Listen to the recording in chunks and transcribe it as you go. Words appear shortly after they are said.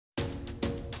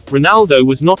Ronaldo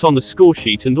was not on the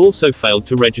scoresheet and also failed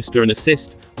to register an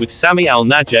assist, with Sami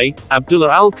Al-Najeh,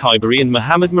 Abdullah Al-Khaibari and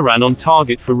Mohamed Moran on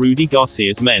target for Rudi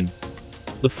Garcia's men.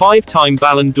 The five-time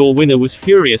Ballon d'Or winner was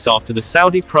furious after the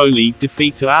Saudi Pro League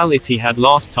defeat to Al-Ittihad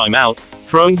last time out,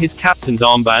 throwing his captain's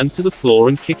armband to the floor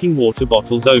and kicking water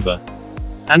bottles over.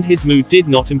 And his mood did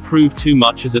not improve too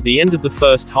much as at the end of the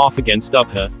first half against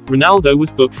Abha, Ronaldo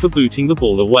was booked for booting the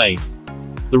ball away.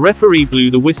 The referee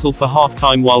blew the whistle for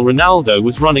halftime while Ronaldo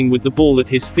was running with the ball at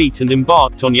his feet and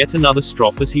embarked on yet another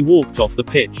strop as he walked off the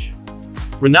pitch.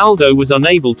 Ronaldo was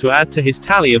unable to add to his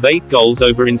tally of 8 goals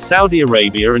over in Saudi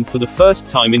Arabia and for the first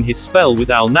time in his spell with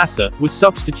Al Nassr, was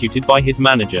substituted by his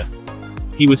manager.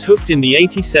 He was hooked in the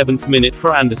 87th minute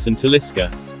for Anderson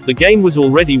Talisca. The game was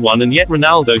already won and yet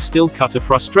Ronaldo still cut a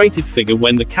frustrated figure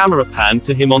when the camera panned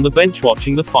to him on the bench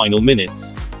watching the final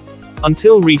minutes.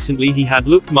 Until recently he had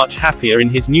looked much happier in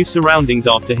his new surroundings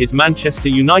after his Manchester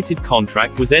United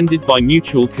contract was ended by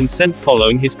mutual consent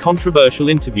following his controversial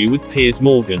interview with Piers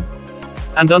Morgan.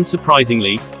 And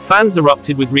unsurprisingly, fans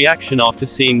erupted with reaction after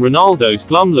seeing Ronaldo's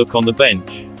glum look on the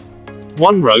bench.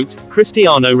 One wrote,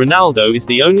 "Cristiano Ronaldo is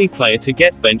the only player to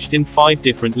get benched in 5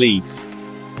 different leagues."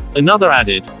 Another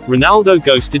added, "Ronaldo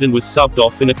ghosted and was subbed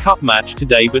off in a cup match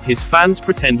today but his fans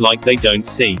pretend like they don't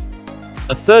see."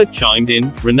 A third chimed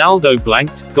in, "Ronaldo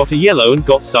blanked, got a yellow and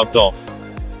got subbed off.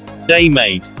 Day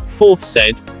made." Fourth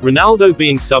said, "Ronaldo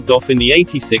being subbed off in the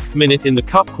 86th minute in the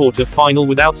cup quarter-final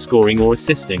without scoring or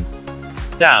assisting.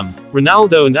 Damn,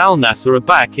 Ronaldo and Al Nassr are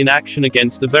back in action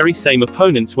against the very same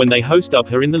opponents when they host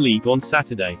Abha in the league on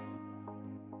Saturday."